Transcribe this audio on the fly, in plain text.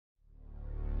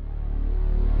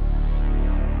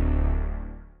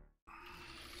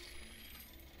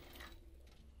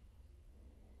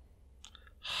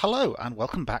Hello and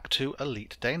welcome back to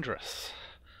Elite Dangerous.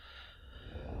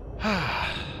 I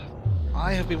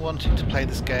have been wanting to play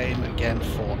this game again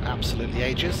for absolutely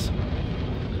ages,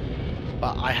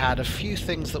 but I had a few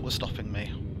things that were stopping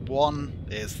me. One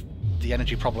is the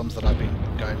energy problems that I've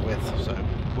been going with, so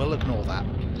we'll ignore that.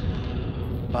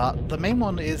 But the main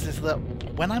one is that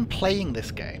when I'm playing this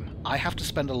game, I have to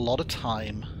spend a lot of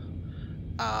time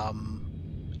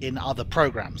in other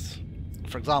programs.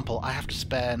 For example, I have to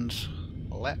spend...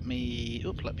 Let me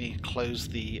close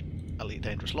the Elite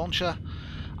Dangerous launcher.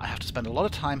 I have to spend a lot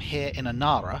of time here in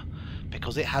Anara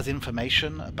because it has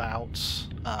information about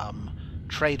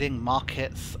trading,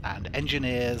 markets, and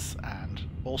engineers, and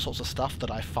all sorts of stuff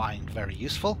that I find very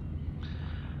useful.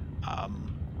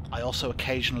 I also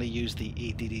occasionally use the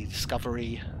EDD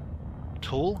Discovery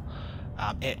tool.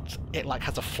 It like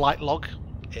has a flight log.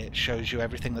 It shows you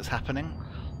everything that's happening.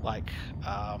 Like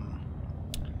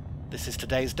this is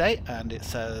today's date, and it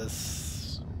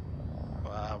says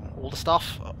all the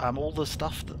stuff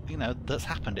that that's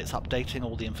happened. It's updating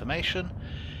all the information.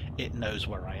 It knows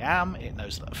where I am. It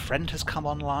knows that a friend has come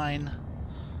online.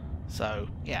 So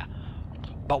yeah,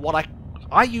 but what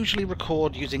I usually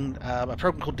record using a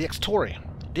program called DxTory.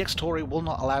 DxTory will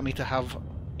not allow me to have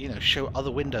show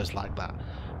other windows like that.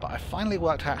 But I finally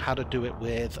worked out how to do it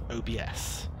with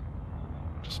OBS.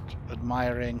 Just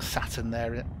admiring Saturn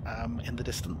there in the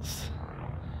distance,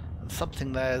 and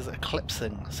something there's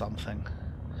eclipsing something.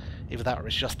 Either that or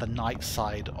it's just the night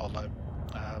side of a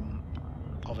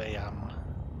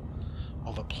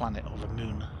planet, of a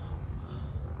moon.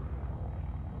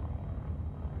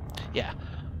 Yeah.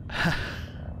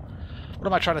 What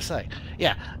am I trying to say?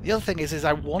 Yeah. The other thing is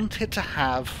I wanted to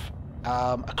have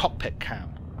a cockpit cam,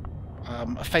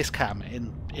 a face cam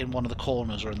in one of the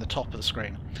corners or in the top of the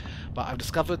screen. But I've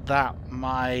discovered that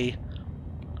my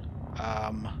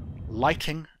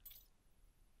lighting...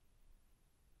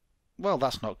 Well,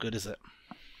 that's not good, is it?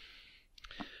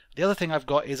 The other thing I've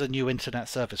got is a new internet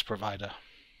service provider.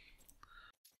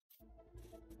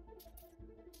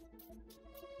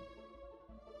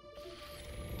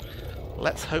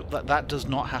 Let's hope that that does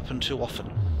not happen too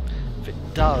often. If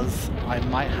it does, I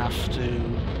might have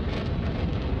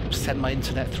to send my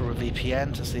internet through a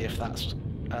VPN to see if that's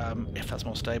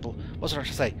more stable. What was I trying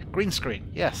to say? Green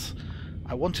screen, yes.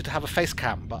 I wanted to have a face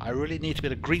cam, but I really need to be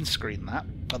able to green screen that.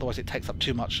 Otherwise, it takes up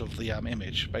too much of the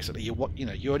image. Basically, you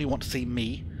only want to see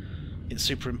me. It's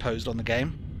superimposed on the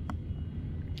game.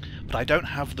 But I don't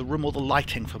have the room or the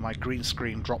lighting for my green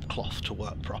screen drop cloth to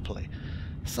work properly.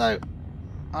 So,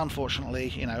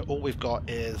 unfortunately, all we've got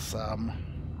is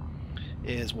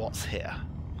what's here.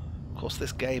 Of course,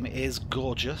 this game is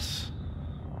gorgeous.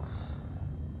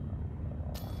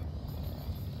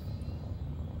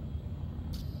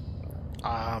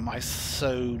 I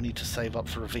so need to save up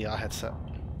for a VR headset.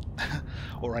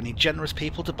 Or I need generous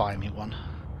people to buy me one.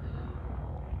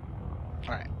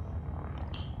 Alright.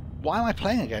 Why am I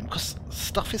playing again? Because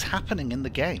stuff is happening in the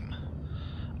game.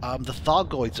 The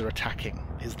Thargoids are attacking,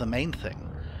 is the main thing.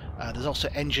 There's also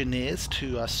engineers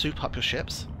to soup up your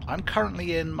ships. I'm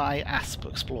currently in my ASP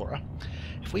Explorer.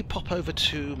 If we pop over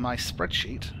to my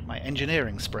spreadsheet, my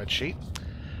engineering spreadsheet,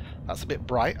 that's a bit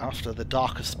bright after the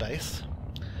darker space.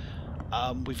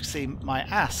 We've seen my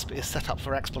ASP is set up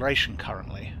for exploration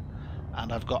currently,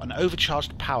 and I've got an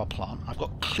overcharged power plant. I've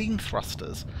got clean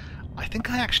thrusters. I think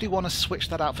I actually want to switch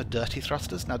that out for dirty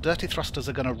thrusters. Now, dirty thrusters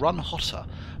are going to run hotter,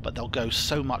 but they'll go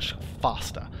so much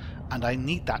faster, and I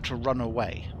need that to run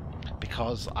away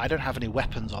because I don't have any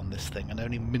weapons on this thing and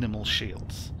only minimal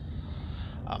shields.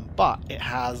 But it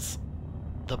has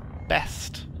the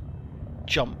best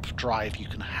jump drive you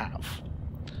can have.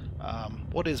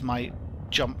 What is my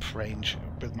jump range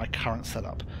with my current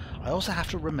setup? I also have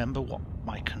to remember what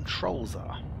my controls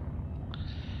are.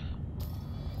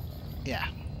 Yeah.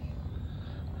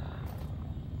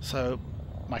 So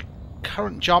my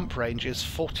current jump range is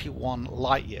 41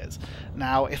 light years.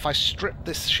 Now if I stripped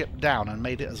this ship down and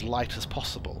made it as light as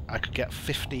possible, I could get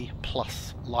 50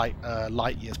 plus light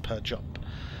years per jump.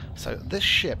 So this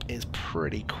ship is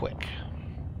pretty quick.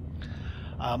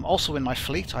 Also in my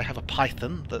fleet I have a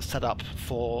Python that's set up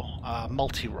for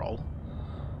multi-role.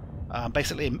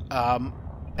 Basically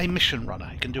a mission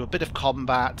runner. It can do a bit of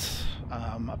combat,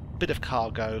 a bit of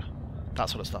cargo, that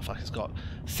sort of stuff. Like it's got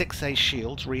 6A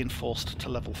shields reinforced to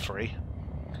level 3,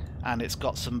 and it's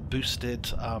got some boosted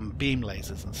beam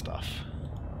lasers and stuff.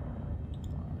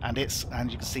 And you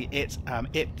can see it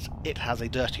has a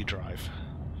dirty drive.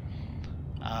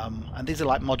 And these are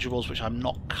like modules which I'm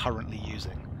not currently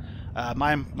using.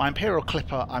 My Imperial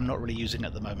Clipper I'm not really using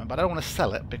at the moment, but I don't want to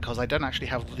sell it because I don't actually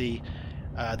have the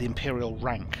Imperial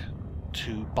rank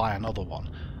to buy another one.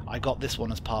 I got this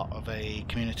one as part of a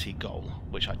community goal,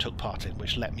 which I took part in,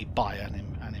 which let me buy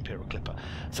an Imperial Clipper.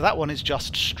 So that one is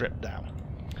just stripped down.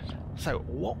 So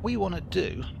what we want to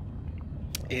do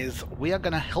is we are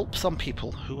going to help some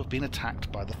people who have been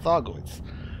attacked by the Thargoids.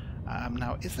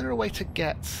 Now, is there a way to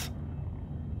get...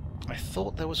 I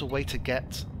thought there was a way to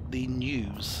get the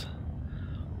news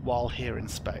while here in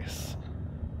space.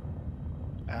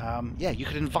 Yeah, you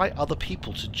could invite other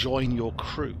people to join your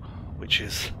crew, which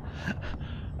is...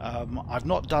 I've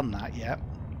not done that yet.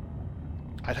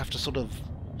 I'd have to sort of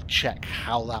check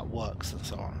how that works and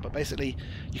so on. But basically,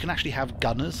 you can actually have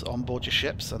gunners on board your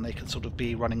ships, and they can sort of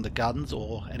be running the guns,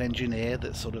 or an engineer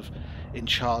that's sort of in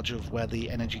charge of where the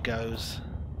energy goes.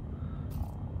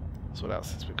 So what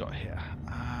else has we got here?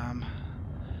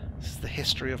 This is the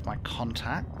history of my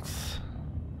contacts.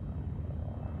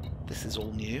 This is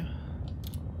all new.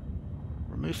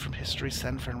 Remove from history,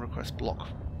 send friend request, block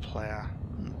player.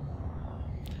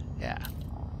 Yeah.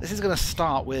 This is going to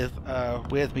start with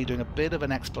me doing a bit of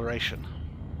an exploration.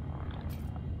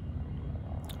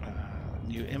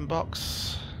 New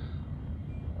inbox.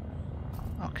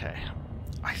 Okay.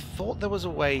 I thought there was a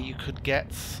way you could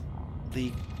get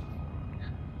the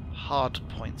hard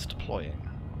points deploying.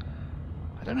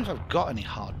 I don't know if I've got any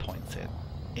hard points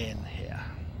in here.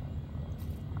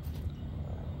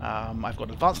 I've got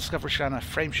an advanced discovery scanner, a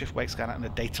frame shift wake scanner, and a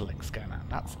data link scanner.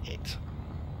 That's it.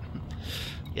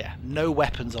 Yeah, no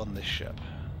weapons on this ship.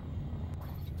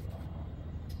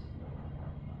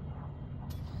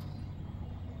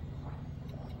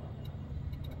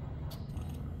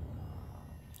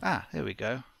 Ah, here we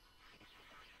go.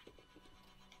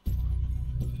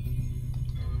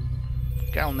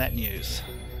 Galnet News.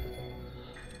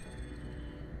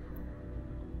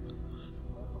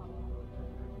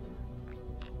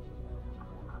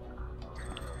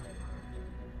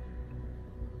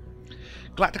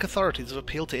 Galactic authorities have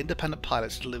appealed to independent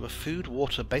pilots to deliver food,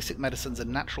 water, basic medicines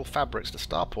and natural fabrics to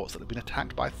starports that have been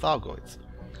attacked by Thargoids.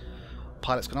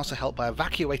 Pilots can also help by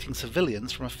evacuating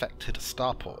civilians from affected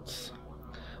starports.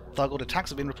 Thargoid attacks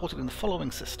have been reported in the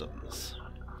following systems.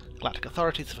 Galactic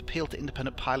authorities have appealed to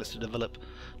independent pilots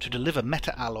to deliver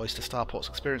meta-alloys to starports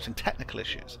experiencing technical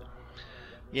issues.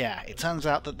 Yeah, it turns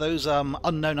out that those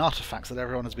unknown artifacts that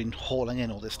everyone has been hauling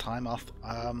in all this time are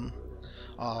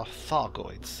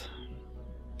Thargoids.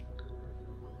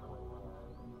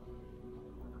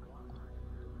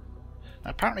 Now,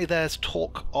 apparently there's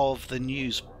talk of the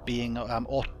news being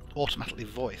automatically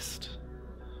voiced,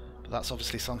 but that's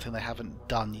obviously something they haven't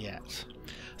done yet.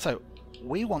 So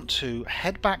we want to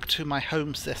head back to my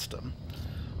home system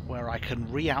where I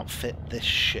can re-outfit this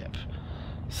ship.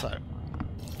 So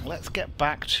let's get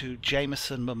back to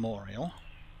Jameson Memorial.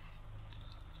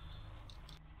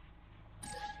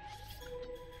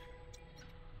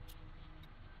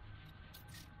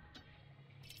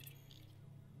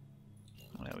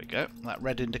 There we go. That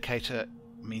red indicator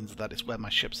means that it's where my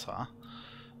ships are.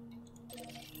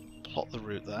 Plot the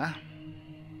route there.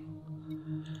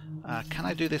 Can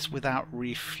I do this without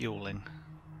refueling?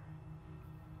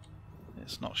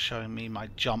 It's not showing me my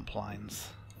jump lines.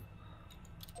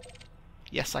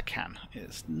 Yes, I can.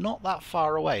 It's not that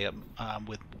far away.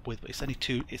 It's only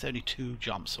two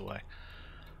jumps away.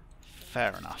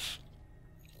 Fair enough.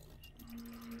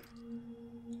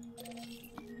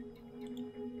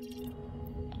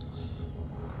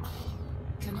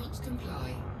 Cannot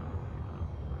comply.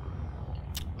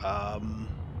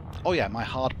 Oh yeah, my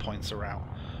hard points are out.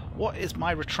 What is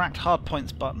my retract hard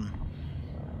points button?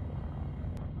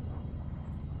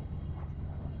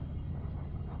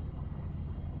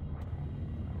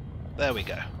 There we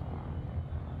go.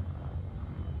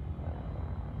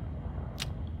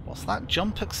 What's that?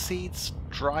 Jump exceeds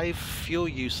drive fuel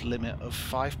use limit of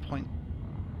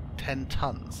 5.10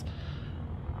 tons.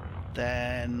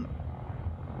 Then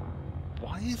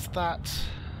why is that?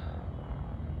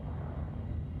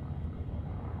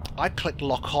 I clicked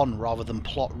lock on rather than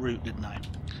plot route, didn't I?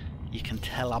 You can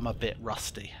tell I'm a bit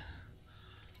rusty.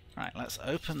 Right, let's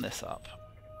open this up.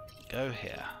 Go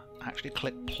here. Actually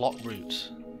click plot route.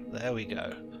 There we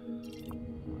go.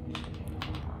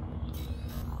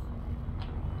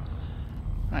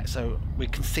 Right, so we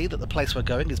can see that the place we're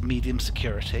going is medium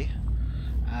security,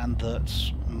 and that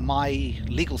my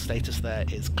legal status there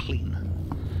is clean.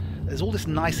 There's all this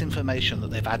nice information that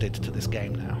they've added to this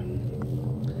game now.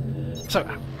 So,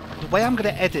 the way I'm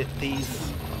going to edit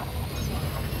these...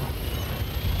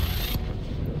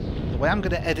 The way I'm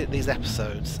going to edit these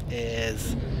episodes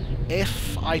is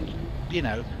if I... You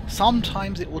know,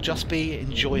 sometimes it will just be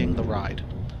enjoying the ride.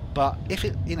 But if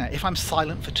it, you know, if I'm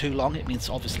silent for too long, it means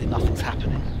obviously nothing's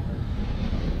happening.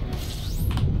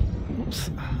 Oops,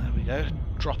 there we go.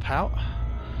 drop out.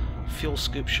 Fuel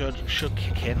scoop should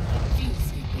kick in.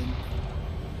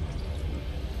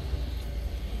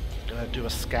 Gonna do a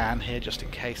scan here just in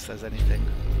case there's anything.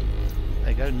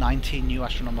 There you go, 19 new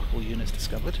astronomical units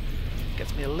discovered.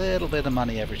 Gets me a little bit of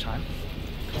money every time.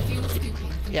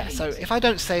 Yeah, so if I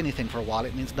don't say anything for a while,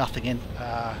 it means nothing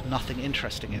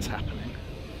interesting is happening.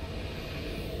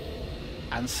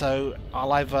 And so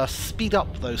I'll either speed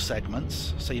up those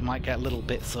segments, so you might get little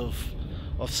bits of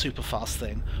super fast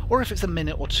thing, or if it's a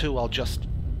minute or two, I'll just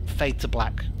fade to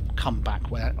black, come back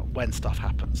when stuff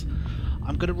happens.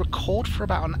 I'm going to record for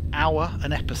about an hour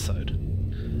an episode,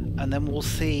 and then we'll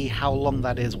see how long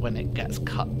that is when it gets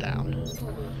cut down.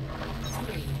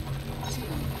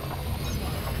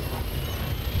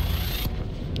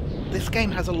 This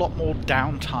game has a lot more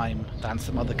downtime than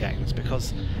some other games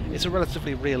because it's a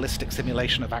relatively realistic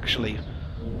simulation of actually,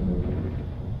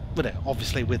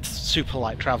 obviously with super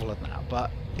light travel and that,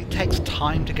 but it takes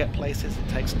time to get places, it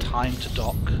takes time to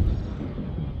dock.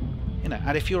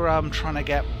 And if you're trying to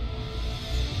get...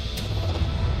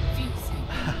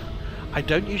 I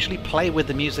don't usually play with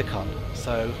the music on,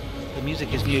 so the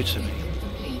music is new to me.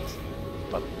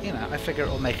 But, I figure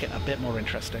it'll make it a bit more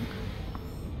interesting.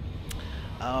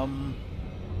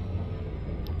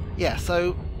 Yeah,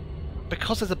 so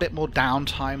because there's a bit more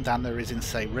downtime than there is in,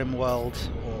 say, RimWorld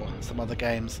or some other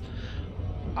games,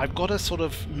 I've got to sort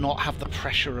of not have the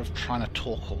pressure of trying to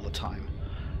talk all the time.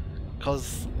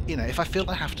 Because, if I feel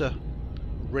I have to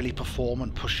really perform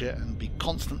and push it and be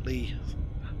constantly,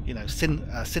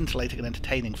 scintillating and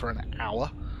entertaining for an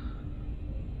hour,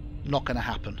 not going to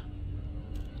happen.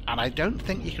 And I don't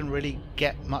think you can really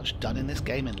get much done in this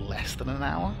game in less than an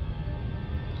hour.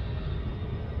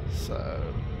 So,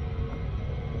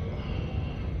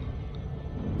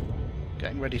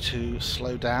 getting ready to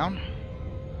slow down.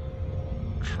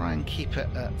 Try and keep it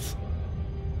at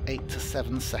 8 to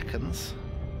 7 seconds.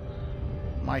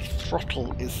 My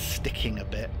throttle is sticking a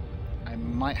bit. I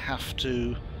might have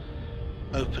to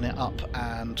open it up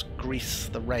and grease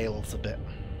the rails a bit.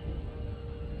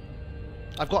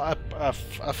 I've got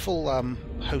a full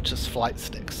HOTUS flight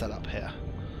stick set up here,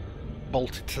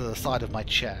 bolted to the side of my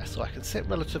chair, so I can sit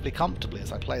relatively comfortably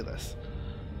as I play this.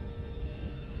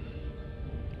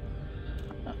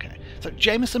 Okay, so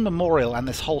Jameson Memorial and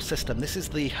this whole system, this is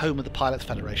the home of the Pilots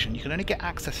Federation. You can only get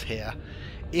access here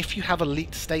if you have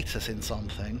elite status in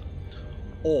something,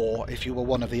 or if you were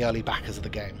one of the early backers of the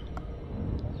game.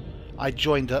 I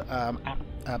joined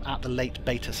at the late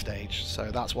beta stage,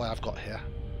 so that's why I've got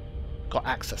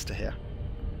access to here.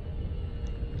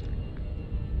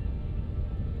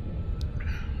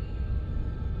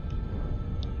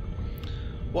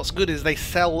 What's good is they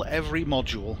sell every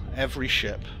module, every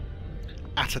ship,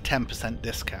 at a 10%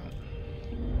 discount.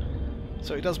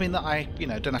 So it does mean that I,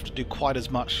 don't have to do quite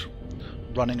as much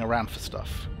running around for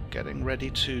stuff. Getting ready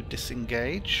to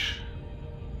disengage.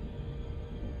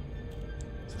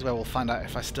 This is where we'll find out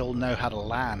if I still know how to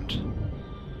land.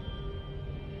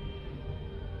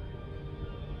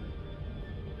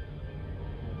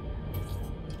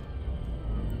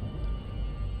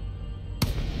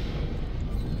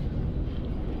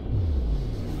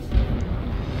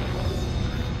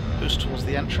 Towards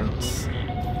the entrance.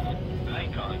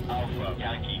 Lincoln Alpha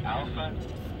Yankee Alpha,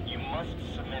 you must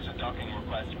submit a docking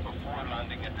request before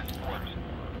landing at this port.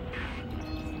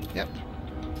 Yep.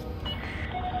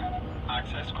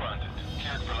 Access granted.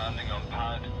 Cleared for landing on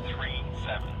pad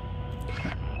 37.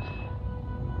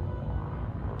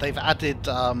 They've added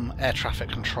air traffic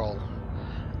control,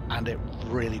 and it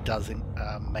really does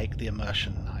make the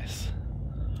immersion nice.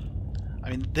 I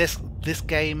mean, this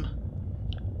game.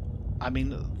 I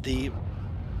mean, is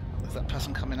that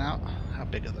person coming out? How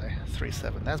big are they?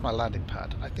 3-7. There's my landing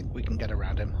pad. I think we can get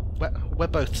around him. We're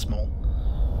both small.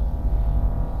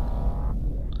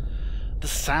 The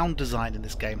sound design in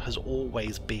this game has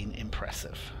always been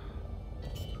impressive.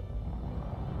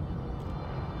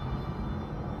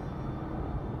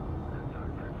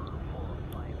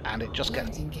 And it just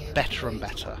gets better and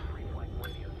better.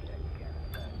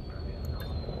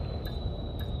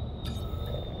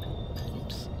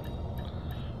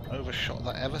 Overshot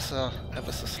that ever so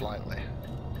slightly.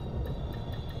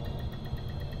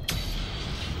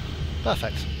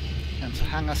 Perfect. And to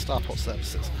hangar starport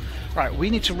services. Right, we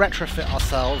need to retrofit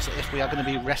ourselves if we are going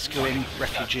to be rescuing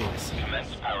refugees.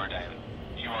 Commence power down.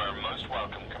 You are most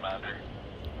welcome, Commander.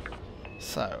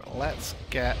 So let's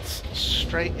get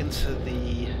straight into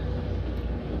the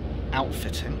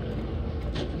outfitting.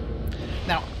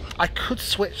 Now, I could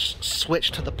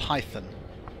switch to the Python.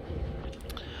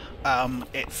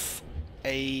 It's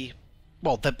a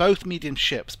well, they're both medium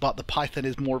ships, but the Python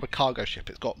is more of a cargo ship.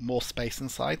 It's got more space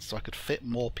inside, so I could fit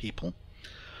more people.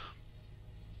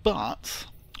 But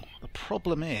the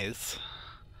problem is,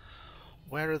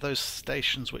 where are those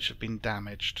stations which have been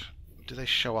damaged? Do they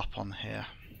show up on here?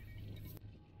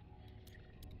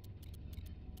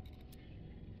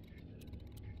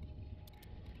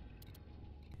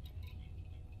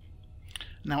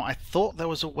 Now, I thought there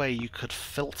was a way you could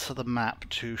filter the map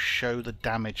to show the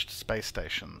damaged space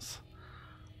stations.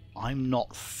 I'm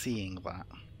not seeing that.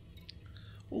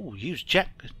 Ooh, use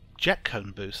jet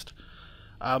cone boost.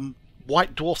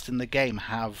 White dwarfs in the game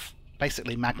have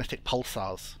basically magnetic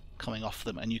pulsars coming off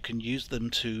them, and you can use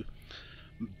them to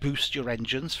boost your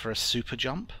engines for a super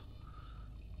jump.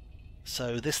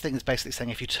 So this thing is basically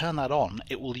saying if you turn that on,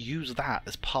 it will use that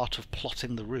as part of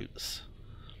plotting the routes,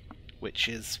 which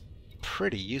is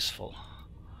pretty useful.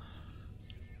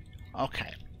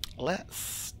 Okay,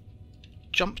 let's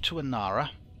jump to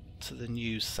Anara, to the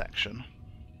news section,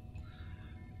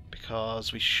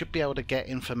 because we should be able to get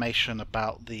information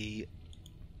about the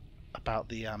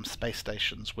space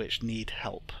stations which need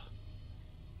help.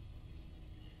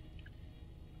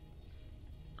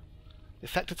 The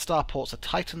affected starports are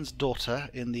Titan's Daughter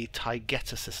in the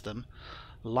Taygeta system,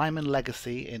 Lyman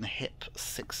Legacy in HIP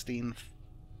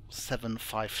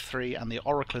 16753, and the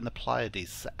Oracle in the Pleiades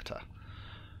sector.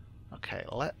 Okay,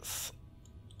 let's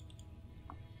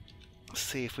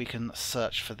see if we can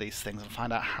search for these things and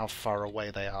find out how far away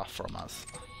they are from us.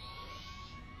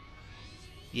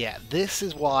 Yeah, this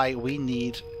is why we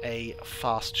need a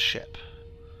fast ship.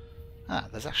 Ah,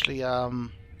 there's actually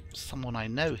someone I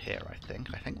know here, I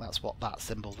think. I think that's what that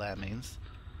symbol there means.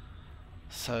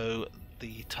 So,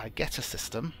 the Taygeta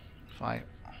system,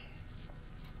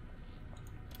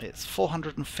 it's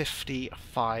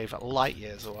 455 light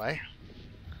years away,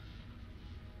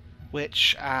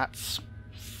 which at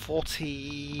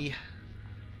 40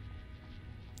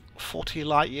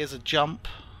 light years a jump,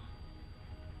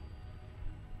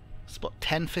 it's about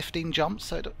 10-15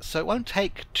 jumps, so it won't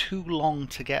take too long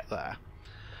to get there.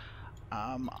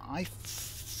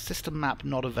 System map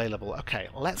not available. Okay,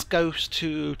 let's go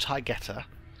to Taygeta.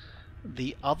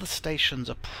 The other stations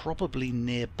are probably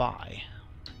nearby.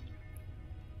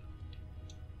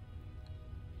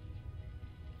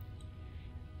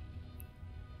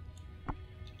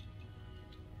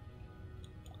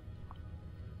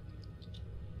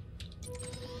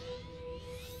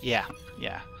 Yeah.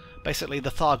 Basically, the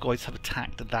Thargoids have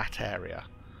attacked that area.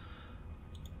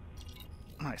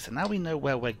 Right, so now we know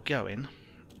where we're going.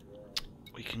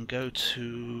 We can go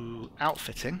to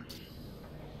outfitting.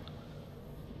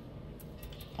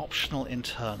 Optional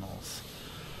internals.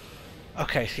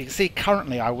 Okay, so you can see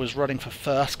currently I was running for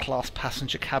first class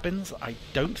passenger cabins. I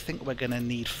don't think we're going to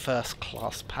need first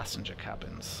class passenger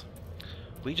cabins.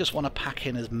 We just want to pack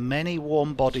in as many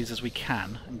warm bodies as we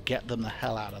can and get them the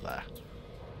hell out of there.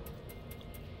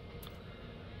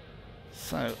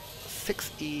 So,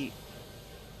 6E,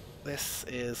 this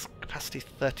is capacity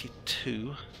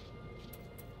 32.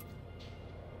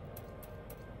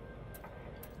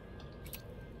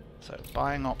 So,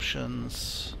 buying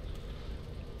options.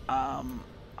 I'm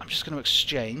just going to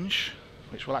exchange,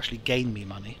 which will actually gain me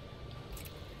money.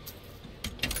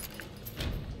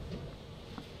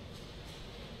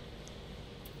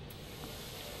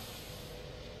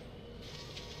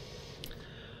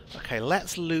 Okay,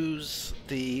 let's lose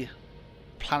the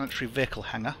planetary vehicle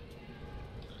hangar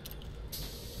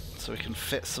so we can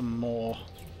fit some more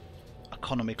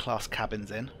economy class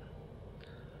cabins in.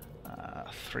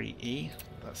 3E,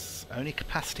 that's only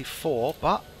capacity 4,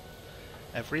 but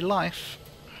every life.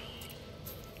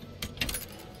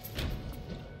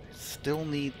 Still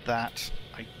need that.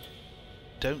 I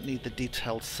don't need the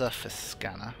detailed surface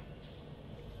scanner.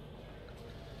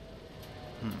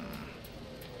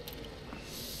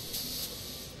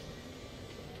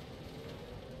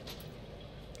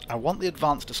 I want the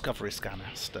advanced discovery scanner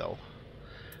still.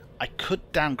 I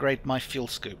could downgrade my fuel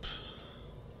scoop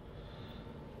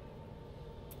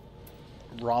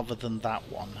rather than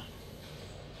that one.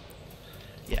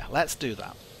 Yeah, let's do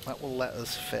that. That will let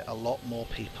us fit a lot more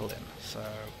people in. So,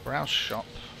 browse shop,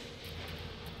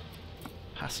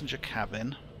 passenger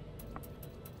cabin,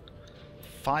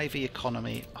 5E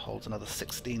economy holds another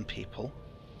 16 people.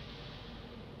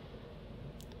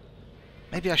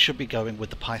 Maybe I should be going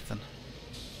with the Python.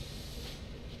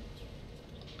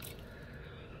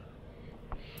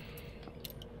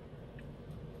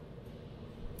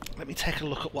 Let me take a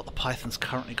look at what the Python's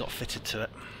currently got fitted to it.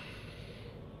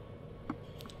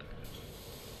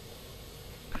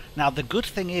 Now the good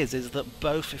thing is that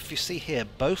both, if you see here,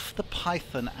 both the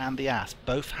Python and the ASP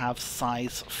both have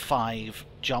size 5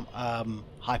 jump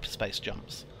hyperspace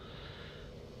jumps.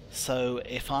 So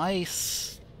if I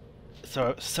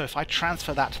so if I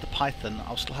transfer that to the Python,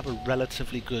 I'll still have a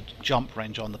relatively good jump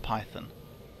range on the Python.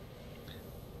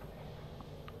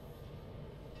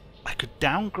 I could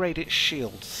downgrade its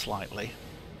shield slightly.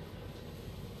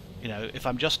 You know, if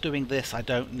I'm just doing this, I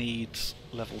don't need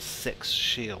level 6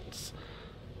 shields.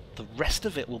 The rest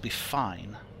of it will be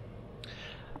fine.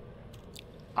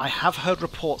 I have heard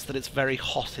reports that it's very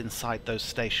hot inside those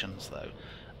stations, though,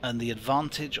 and the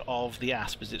advantage of the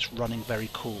ASP is it's running very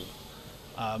cool.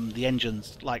 The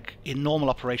engines, like in normal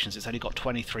operations, it's only got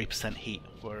 23% heat,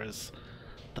 whereas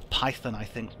the Python, I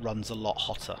think, runs a lot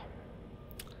hotter.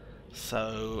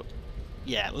 So,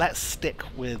 yeah, let's stick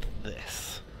with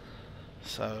this.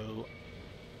 So,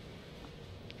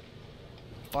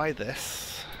 buy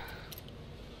this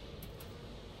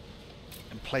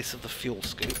in place of the fuel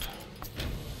scoop,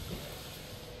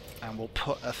 and we'll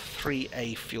put a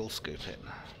 3A fuel scoop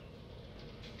in.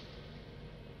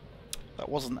 That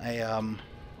wasn't a,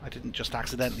 I didn't just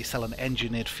accidentally sell an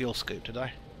engineered fuel scoop, did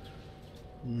I?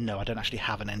 No, I don't actually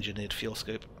have an engineered fuel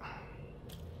scoop.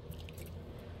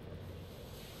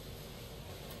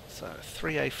 So,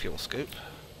 3A fuel scoop.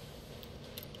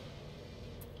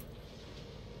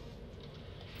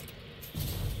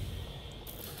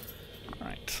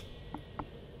 Right.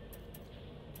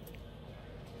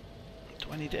 Do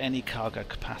I need any cargo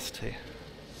capacity?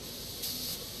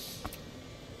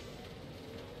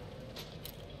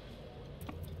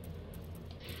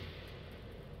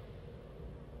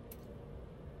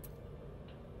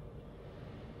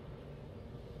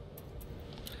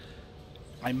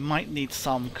 I might need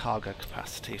some cargo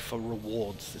capacity for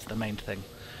rewards is the main thing,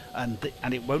 and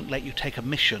it won't let you take a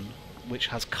mission which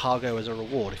has cargo as a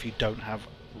reward if you don't have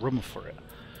room for it.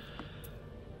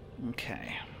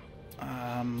 Okay,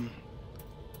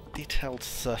 detailed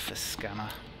surface scanner.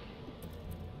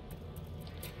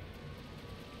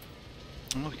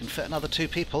 Oh, we can fit another 2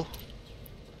 people.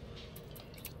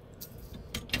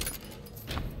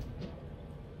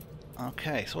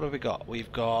 Okay, so what have we got?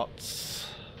 We've got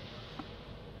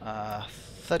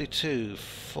 32,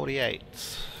 48,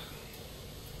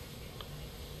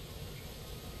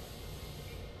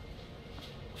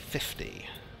 50.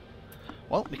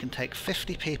 Well, we can take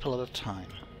 50 people at a time.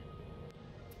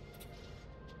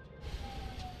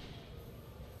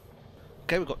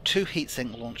 Okay, we've got 2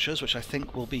 heatsink launchers, which I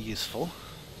think will be useful.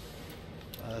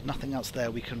 Nothing else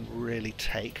there we can really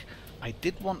take. I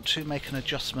did want to make an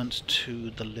adjustment to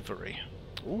the livery.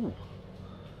 Ooh.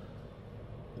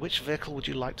 Which vehicle would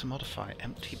you like to modify?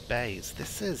 Empty bays.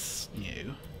 This is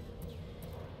new.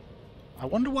 I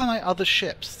wonder why my other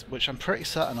ships, which I'm pretty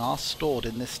certain are stored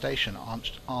in this station,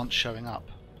 aren't showing up.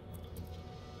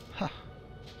 Huh.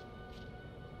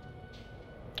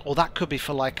 Or that could be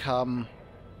for, like,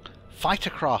 fighter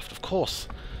craft, of course.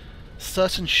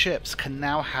 Certain ships can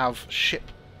now have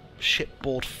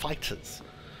shipboard fighters,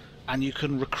 and you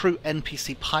can recruit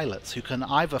NPC pilots who can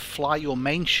either fly your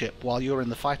main ship while you're in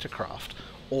the fighter craft,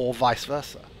 or vice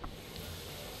versa.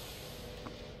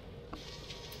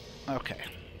 Okay.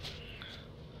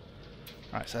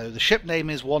 Right, so the ship name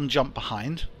is One Jump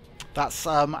Behind. That's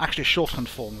actually a shortened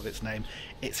form of its name.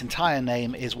 Its entire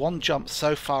name is One Jump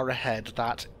So Far Ahead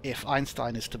that, if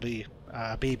Einstein is to be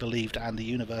believed and the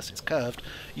universe is curved,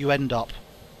 you end up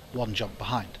one jump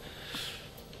behind.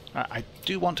 I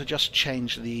do want to just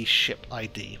change the ship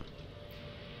ID.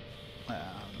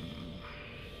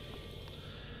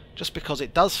 Just because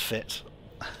it does fit.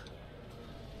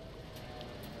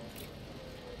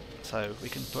 So we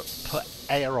can put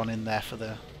Ayaron in there for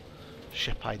the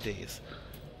ship IDs.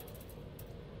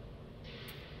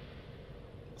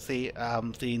 See,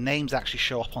 the names actually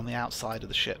show up on the outside of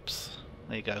the ships.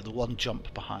 There you go, the One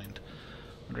Jump Behind.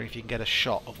 Wondering if you can get a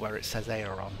shot of where it says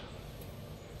Ayaron.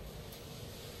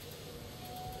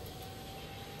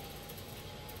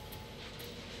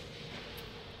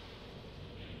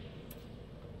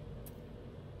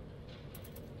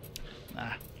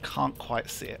 Nah, can't quite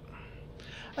see it.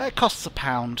 It costs a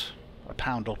pound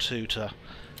or 2 to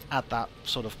add that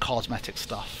sort of cosmetic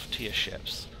stuff to your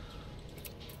ships.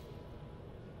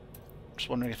 Just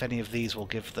wondering if any of these will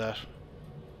give the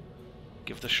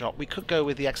shot. We could go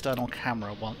with the external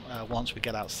camera once we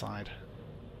get outside.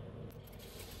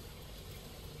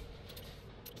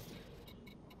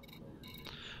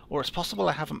 Or it's possible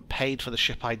I haven't paid for the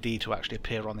ship ID to actually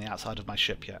appear on the outside of my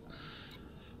ship yet.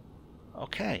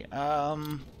 Okay,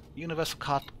 Universal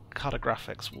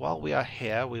Cartographics. While we are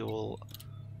here, we will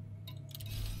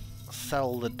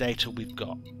sell the data we've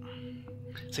got.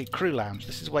 See, Crew Lounge.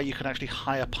 This is where you can actually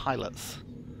hire pilots.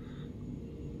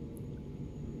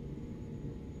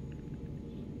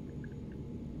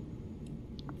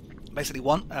 Basically,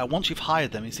 once you've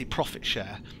hired them, you see profit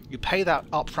share. You pay that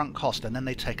upfront cost, and then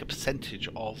they take a percentage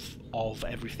of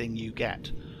everything you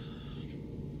get.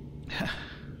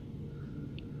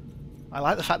 I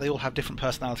like the fact they all have different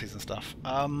personalities and stuff,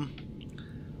 and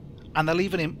they'll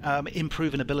even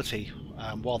improve in ability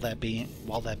while they're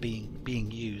being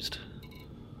used.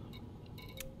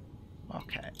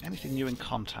 Okay, anything new in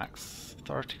contacts?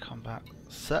 Authority combat,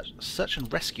 search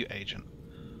and rescue agent.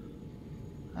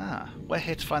 Ah, we're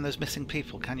here to find those missing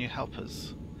people. Can you help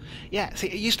us? Yeah, see,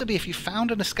 it used to be if you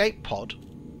found an escape pod,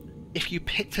 if you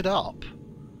picked it up,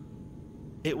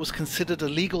 it was considered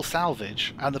illegal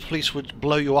salvage and the police would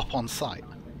blow you up on sight.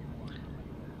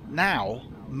 Now,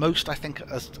 most, I think,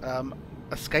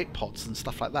 escape pods and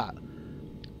stuff like that,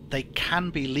 they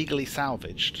can be legally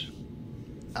salvaged.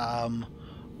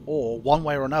 Or, one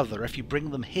way or another, if you bring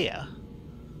them here,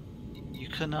 you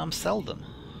can sell them.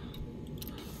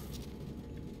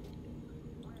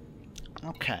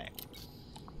 Okay,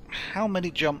 how many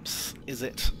jumps is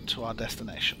it to our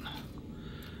destination?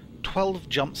 12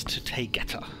 jumps to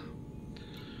Tegeta.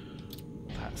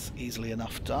 That's easily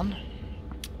enough done.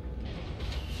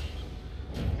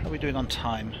 How are we doing on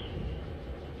time?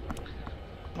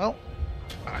 Well,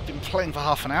 I've been playing for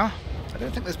half an hour. I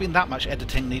don't think there's been that much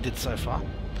editing needed so far.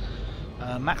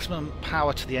 Maximum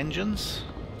power to the engines.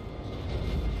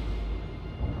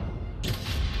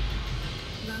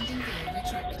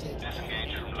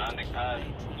 Disengage from landing pad.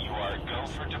 You are go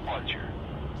for departure.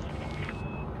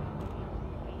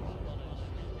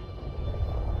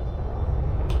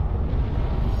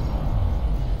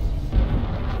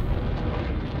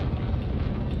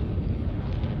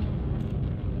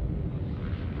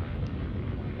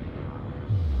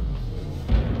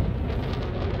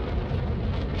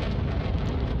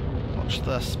 Watch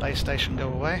the space station go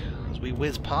away as we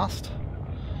whiz past.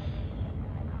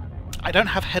 I don't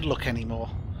have headlook anymore.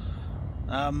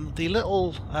 The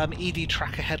little ED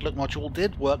tracker headlook module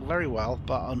did work very well,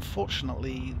 but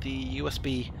unfortunately the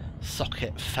USB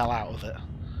socket fell out of it,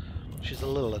 which is a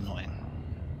little annoying.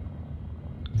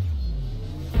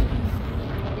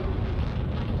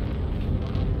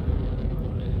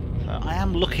 So I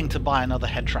am looking to buy another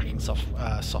head tracking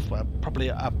software, probably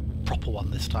a proper one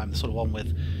this time, the sort of one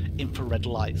with infrared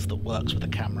lights that works with a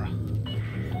camera.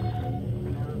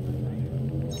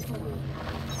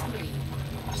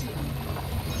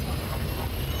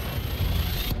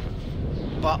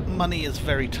 But money is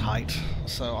very tight,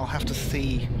 so I'll have to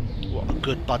see what a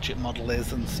good budget model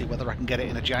is and see whether I can get it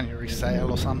in a January sale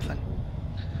or something.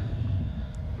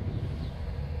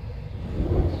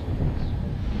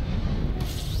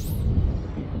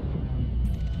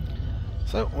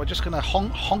 So we're just going to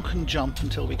honk and jump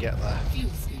until we get there.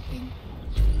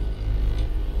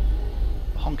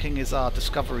 Honking is our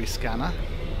discovery scanner,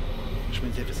 which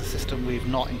means if it's a system we've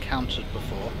not encountered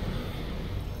before.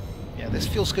 Yeah, this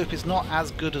fuel scoop is not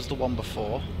as good as the one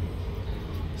before,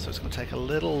 so it's going to take a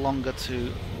little longer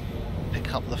to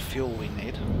pick up the fuel we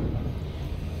need.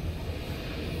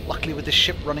 Luckily, with this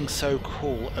ship running so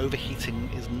cool,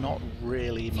 overheating is not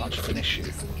really much of an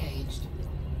issue.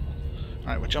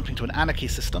 Alright, we're jumping to an Anarchy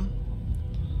system,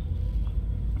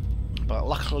 but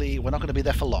luckily we're not going to be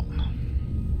there for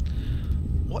long.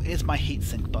 What is my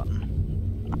heatsink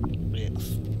button?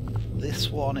 It's this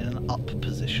one in an up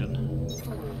position.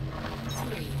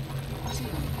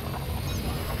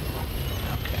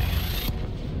 Okay.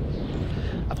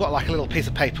 I've got like a little piece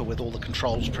of paper with all the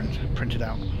controls printed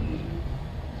out.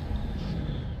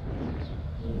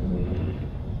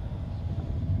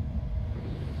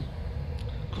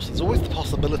 Of course, there's always the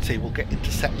possibility we'll get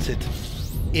intercepted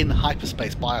in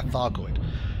hyperspace by a Thargoid.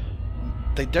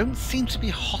 They don't seem to be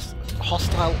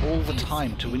hostile all the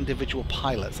time to individual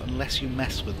pilots unless you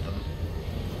mess with them.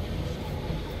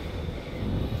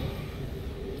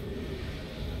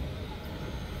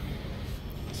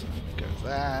 So go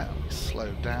there,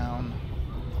 slow down,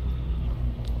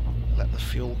 let the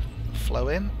fuel flow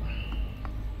in.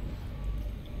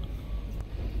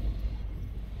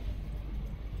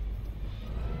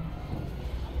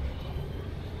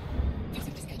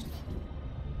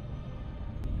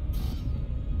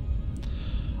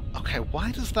 Okay,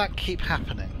 why does that keep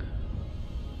happening?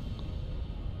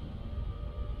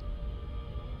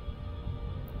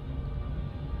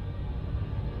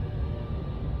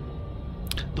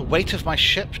 The weight of my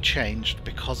ship changed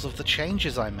because of the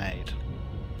changes I made.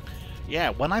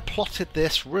 Yeah, when I plotted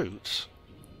this route,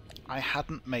 I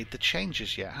hadn't made the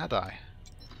changes yet, had I?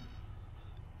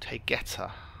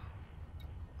 Tegeta.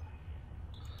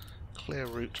 Clear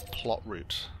route, plot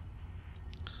route.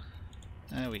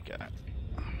 There we go.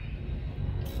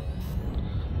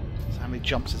 So how many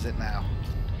jumps is it now?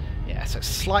 Yeah, so it's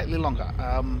slightly longer.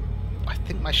 I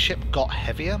think my ship got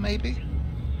heavier, maybe?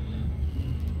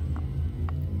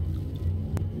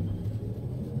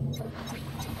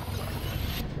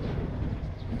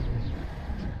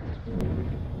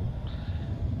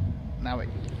 Now,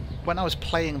 when I was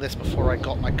playing this before I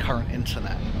got my current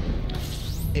internet,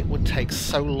 it would take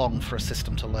so long for a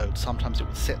system to load. Sometimes it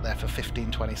would sit there for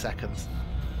 15-20 seconds.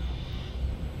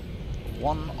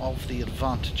 One of the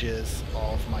advantages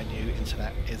of my new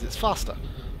internet is it's faster.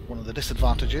 One of the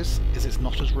disadvantages is it's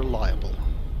not as reliable.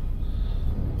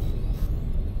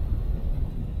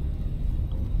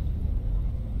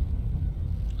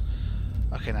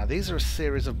 Okay, now these are a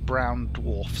series of brown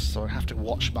dwarfs, so I have to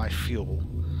watch my fuel.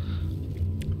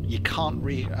 You can't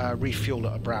refuel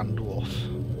at a brown dwarf.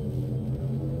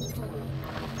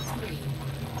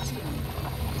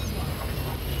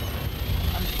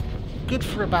 I'm good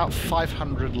for about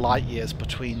 500 light years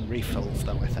between refills,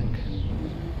 though, I think.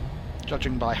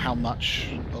 Judging by how much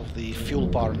of the fuel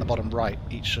bar in the bottom right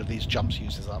each of these jumps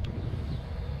uses up.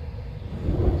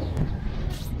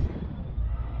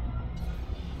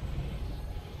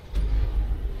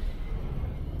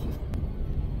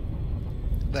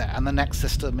 There, and the next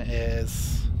system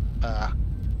is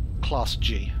Class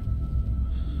G.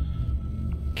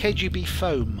 KGB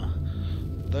foam.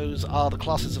 Those are the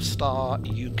classes of star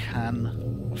you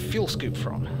can fuel scoop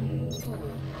from.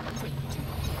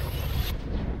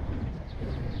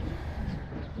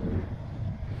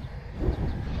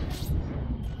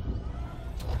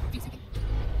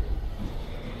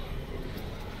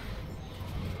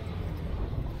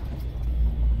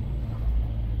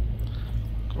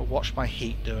 Watch my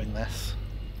heat doing this,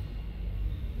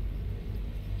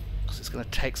 because it's going to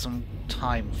take some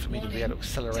time for me to be able to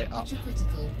accelerate up.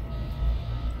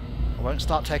 I won't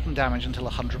start taking damage until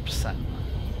 100%.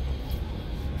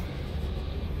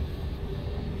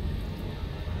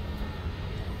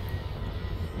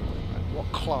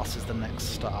 What class is the next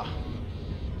star?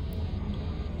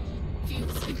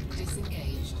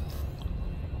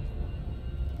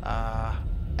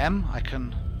 M, I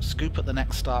can scoop at the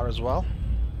next star as well.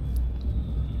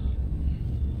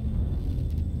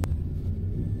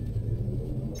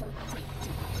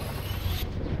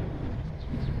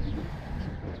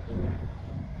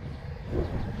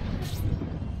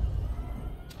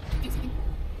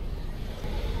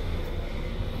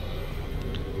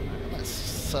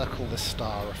 Circle this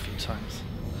star a few times.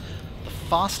 The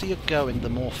faster you're going, the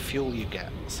more fuel you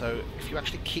get. So if you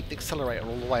actually keep the accelerator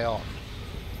all the way on,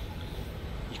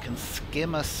 you can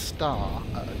skim a star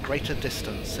at a greater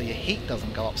distance, so your heat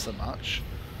doesn't go up so much,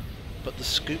 but the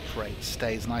scoop rate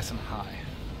stays nice and high.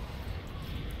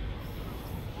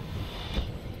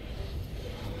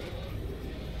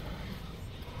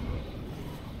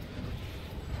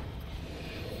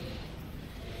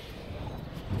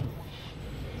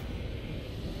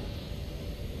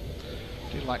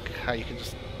 Like how you can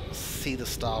just see the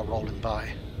star rolling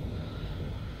by.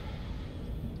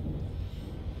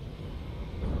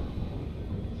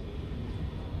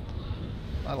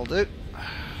 That'll do.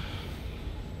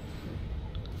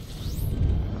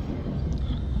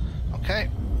 Okay,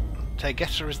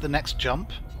 Tegeta is the next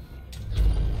jump.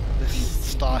 This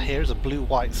star here is a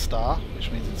blue-white star, which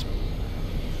means it's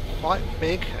quite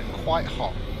big and quite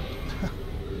hot.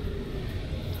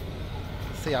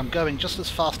 See, I'm going just as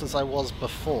fast as I was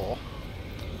before,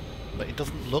 but it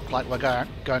doesn't look like we're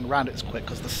going around it as quick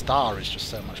because the star is just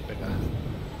so much bigger.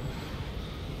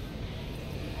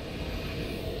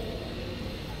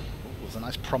 There's a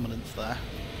nice prominence there.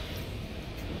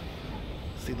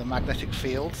 See the magnetic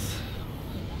fields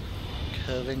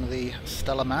curving the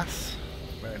stellar mass?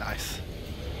 Very nice.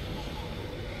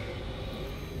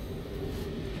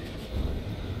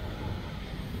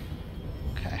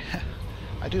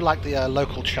 I do like the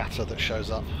local chatter that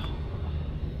shows up.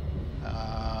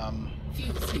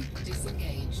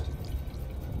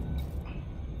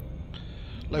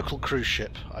 Local cruise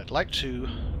ship. I'd like to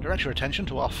direct your attention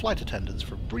to our flight attendants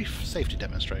for a brief safety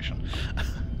demonstration.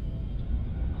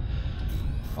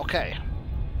 Okay.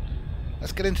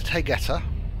 Let's get into Tegeta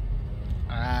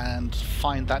and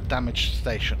find that damaged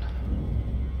station.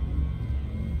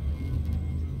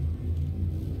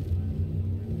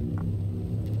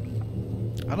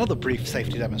 Another brief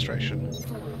safety demonstration.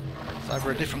 It's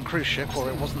either a different cruise ship or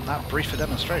it wasn't that brief a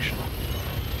demonstration.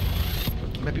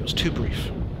 Maybe it was too brief.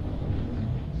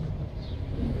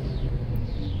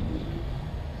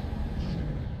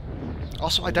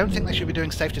 Also, I don't think they should be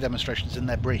doing safety demonstrations in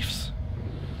their briefs.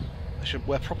 They should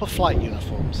wear proper flight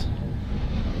uniforms.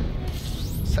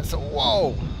 Sets it.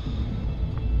 Whoa!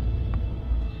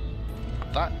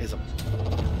 That is a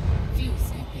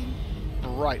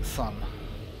bright sun.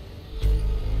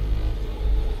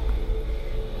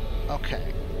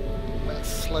 Okay, let's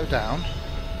slow down.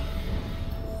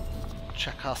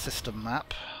 Check our system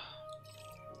map.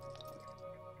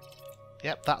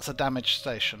 Yep, that's a damaged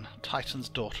station. Titan's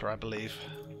daughter, I believe.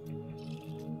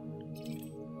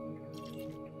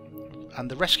 And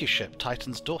the rescue ship,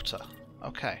 Titan's daughter.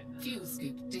 Okay. Fuel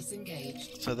scoop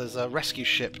disengaged. So there's a rescue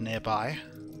ship nearby.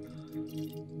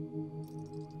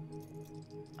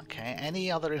 Okay, any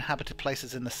other inhabited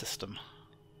places in the system?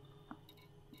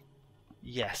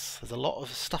 Yes, there's a lot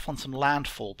of stuff on some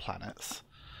landfall planets.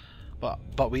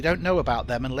 But we don't know about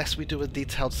them unless we do a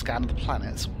detailed scan of the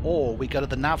planets, or we go to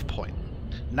the nav point.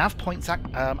 Nav points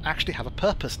actually have a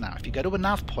purpose now. If you go to a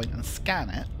nav point and scan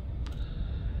it,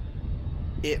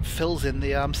 it fills in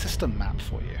the system map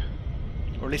for you.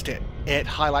 Or at least it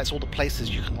highlights all the places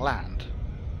you can land.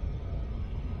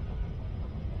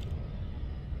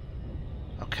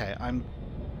 Okay, I'm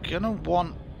gonna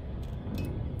want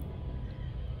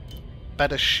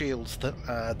better shields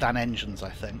than engines, I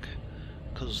think,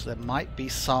 because there might be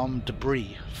some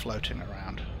debris floating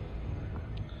around.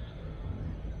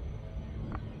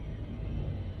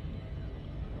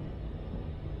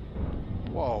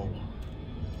 Whoa.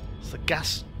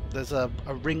 There's a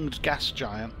ringed gas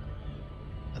giant,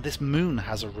 and this moon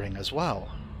has a ring as well.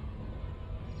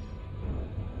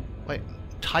 Wait,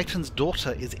 Titan's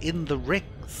daughter is in the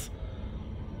rings.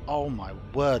 Oh my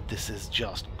word, this is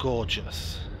just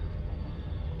gorgeous.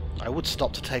 I would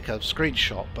stop to take a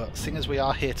screenshot, but seeing as we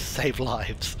are here to save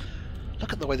lives,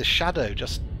 look at the way the shadow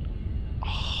just...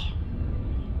 Oh.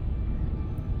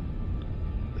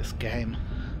 This game.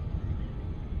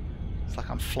 It's like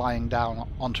I'm flying down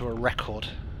onto a record.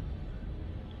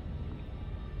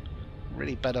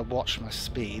 Really better watch my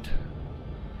speed.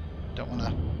 Don't want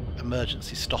to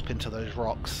emergency stop into those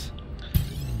rocks.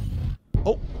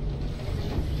 Oh!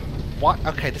 What?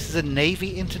 Okay, this is a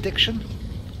Navy interdiction.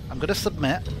 I'm going to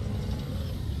submit.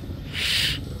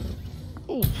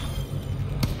 Ooh.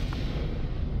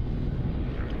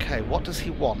 Okay, what does he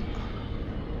want?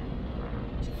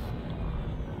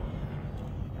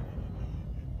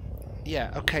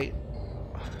 Yeah, okay.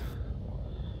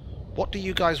 What do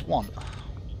you guys want?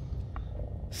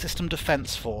 System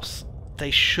Defense Force.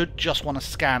 They should just want to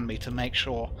scan me to make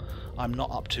sure I'm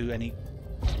not up to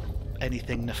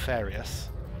anything nefarious.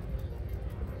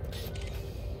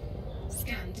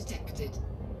 Scan detected.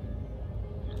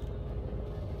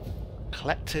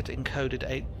 Collected, encoded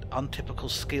 8 untypical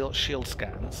shield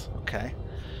scans. Okay.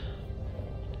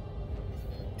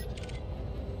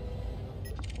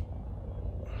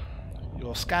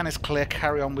 Your scan is clear.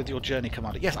 Carry on with your journey,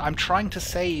 Commander. Yes, I'm trying to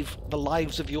save the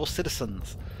lives of your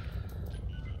citizens.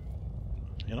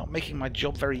 You're not making my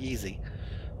job very easy.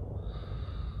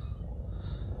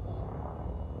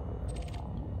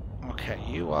 Okay,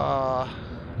 you are...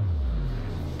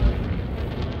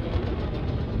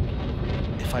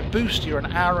 If I boost, you're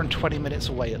an hour and 20 minutes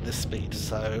away at this speed,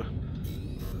 so...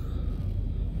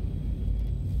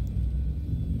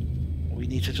 We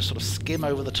need to just sort of skim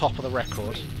over the top of the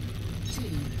record. 2,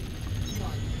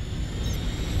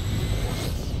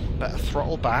 1. Better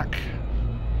throttle back.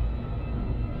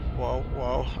 Whoa,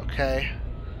 whoa, okay.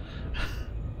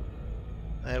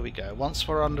 There we go. Once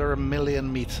we're under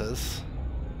 1,000,000 meters,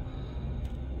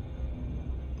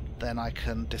 then I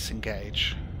can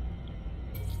disengage.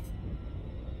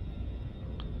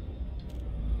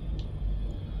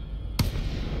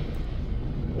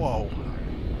 Whoa.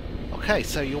 Okay,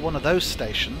 so you're one of those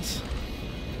stations.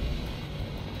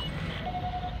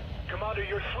 Commander,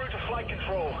 you're through to flight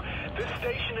control. This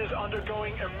station is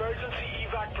undergoing emergency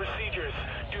evac procedures.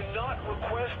 Do not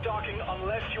request docking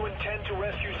unless you intend to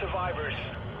rescue survivors.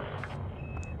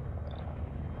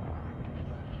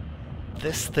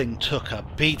 This thing took a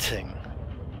beating.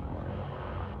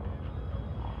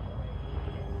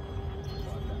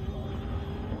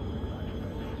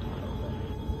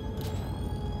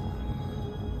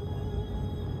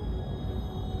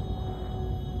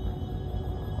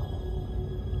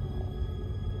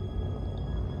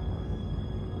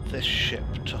 This ship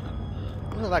took...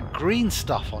 Look at that green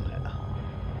stuff on it.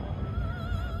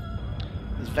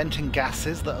 There's venting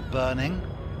gases that are burning.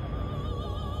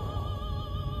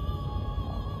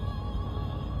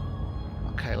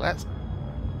 Okay, let's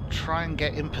try and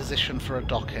get in position for a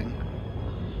docking.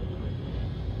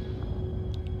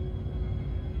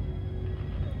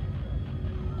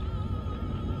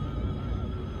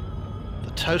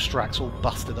 The toast rack's all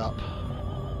busted up.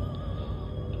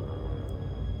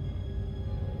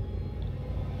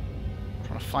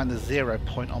 Trying to find the 0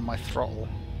 point on my throttle.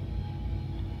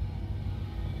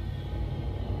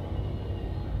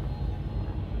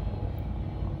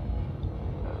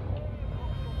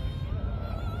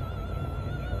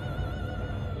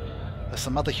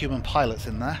 some other human pilots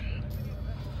in there.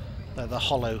 They're the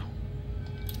hollow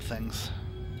things.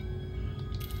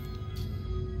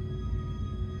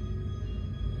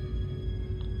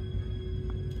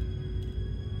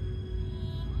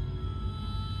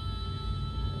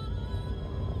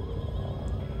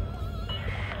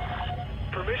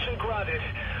 Permission granted.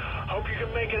 Hope you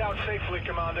can make it out safely,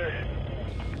 Commander.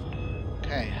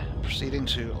 Okay, proceeding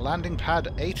to landing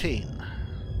pad 18.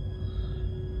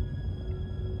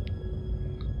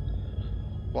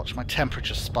 Watch my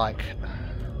temperature spike.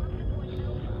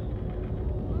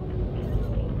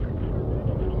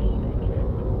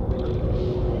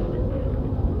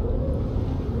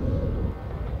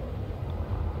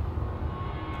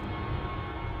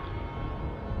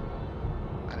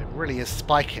 And it really is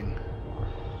spiking.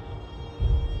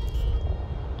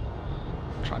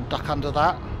 Try and duck under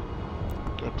that.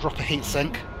 Gonna drop a heat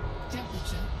sink.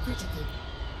 Temperature critical.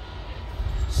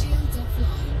 Shields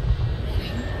offline.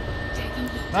 Warning. Taking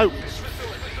heat No! damage.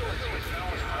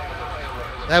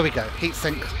 There we go. Heat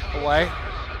sink away.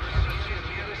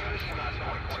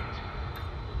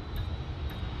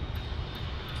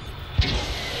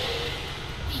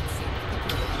 Heat sink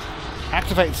deployed.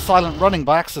 Activated silent running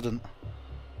by accident.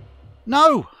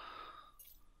 No!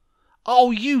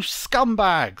 Oh, you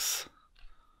scumbags!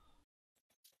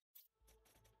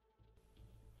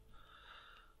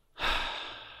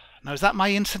 Now, is that my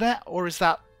internet, or is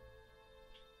that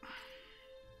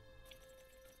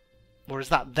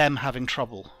them having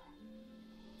trouble?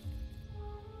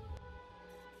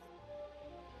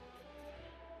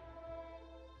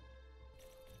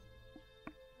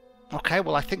 Okay,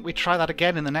 well, I think we try that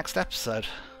again in the next episode.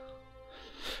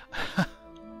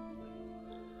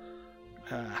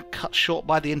 Cut short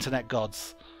by the internet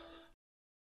gods.